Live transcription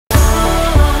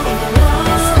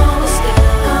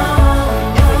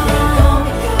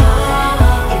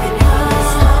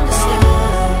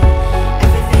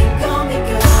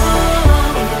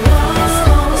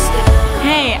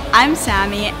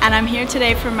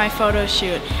today for my photo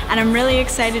shoot, and I'm really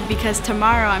excited because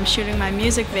tomorrow I'm shooting my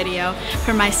music video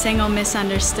for my single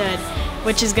Misunderstood,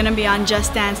 which is going to be on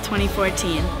Just Dance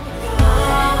 2014.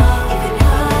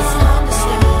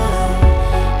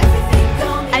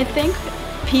 I think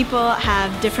people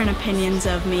have different opinions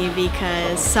of me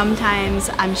because sometimes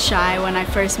I'm shy when I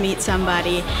first meet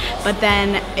somebody, but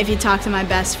then if you talk to my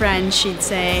best friend, she'd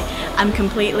say I'm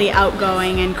completely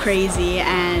outgoing and crazy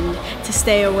and to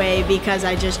stay away because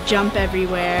I just jump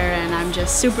everywhere and I'm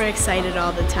just super excited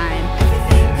all the time.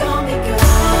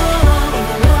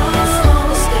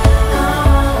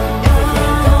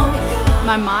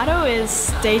 My motto is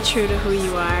stay true to who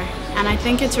you are. And I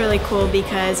think it's really cool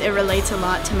because it relates a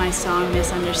lot to my song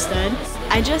Misunderstood.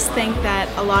 I just think that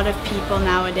a lot of people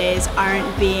nowadays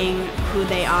aren't being who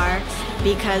they are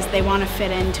because they want to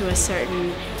fit into a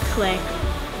certain clique.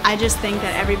 I just think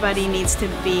that everybody needs to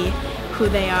be who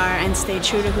they are and stay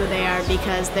true to who they are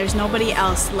because there's nobody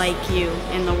else like you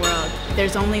in the world.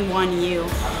 There's only one you.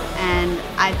 And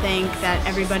I think that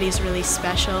everybody's really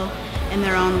special in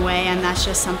their own way, and that's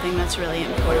just something that's really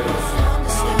important.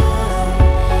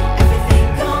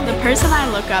 The person I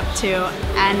look up to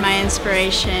and my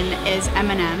inspiration is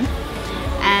Eminem,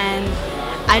 and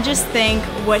I just think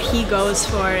what he goes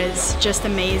for is just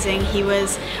amazing. He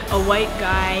was a white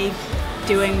guy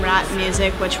doing rap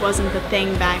music, which wasn't the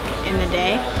thing back in the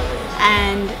day,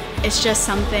 and it's just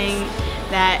something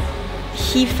that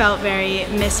he felt very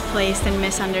misplaced and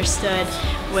misunderstood,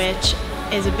 which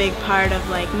is a big part of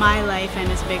like my life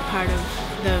and is a big part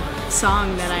of the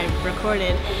song that I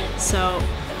recorded. So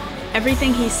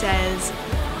everything he says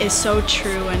is so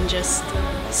true and just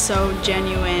so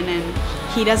genuine, and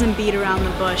he doesn't beat around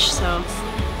the bush, so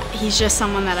he's just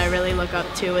someone that I really look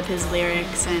up to with his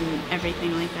lyrics and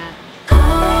everything like that.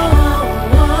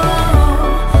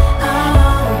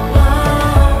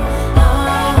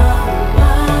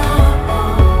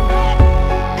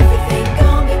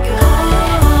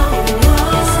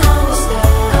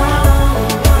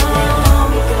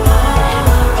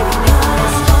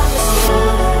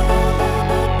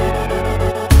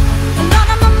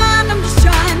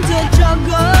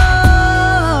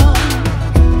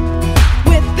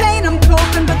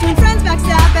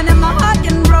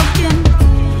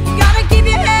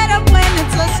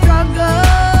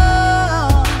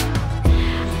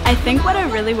 I think what I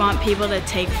really want people to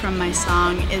take from my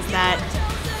song is that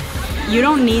you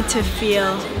don't need to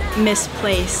feel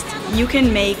misplaced. You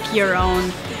can make your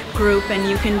own group and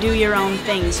you can do your own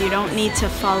things. You don't need to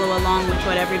follow along with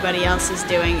what everybody else is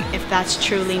doing if that's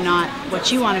truly not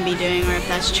what you want to be doing or if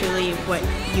that's truly what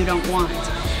you don't want.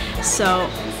 So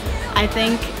I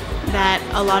think that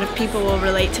a lot of people will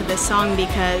relate to this song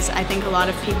because I think a lot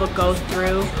of people go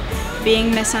through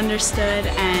being misunderstood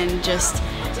and just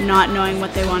not knowing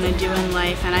what they want to do in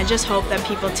life, and I just hope that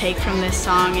people take from this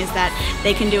song is that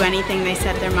they can do anything they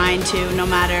set their mind to, no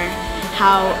matter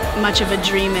how much of a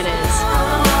dream it is.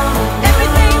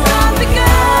 Everything's gonna be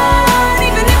good,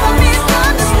 even if I'm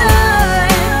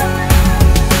misunderstood.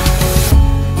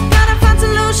 Gotta find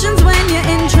solutions when you're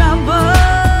in trouble.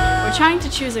 We're trying to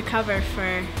choose a cover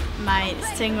for my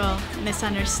single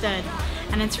Misunderstood,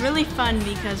 and it's really fun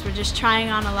because we're just trying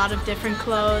on a lot of different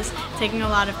clothes, taking a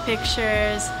lot of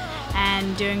pictures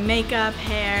and doing makeup,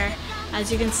 hair.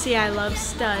 As you can see, I love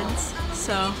studs,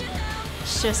 so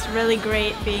it's just really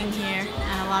great being here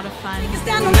and a lot of fun.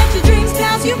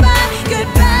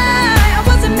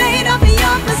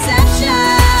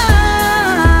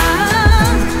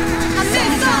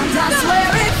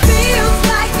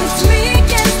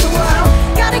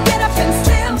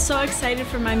 I'm so excited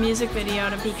for my music video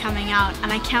to be coming out,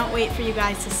 and I can't wait for you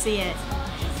guys to see it.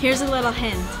 Here's a little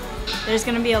hint. There's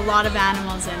going to be a lot of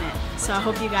animals in it, so I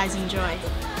hope you guys enjoy.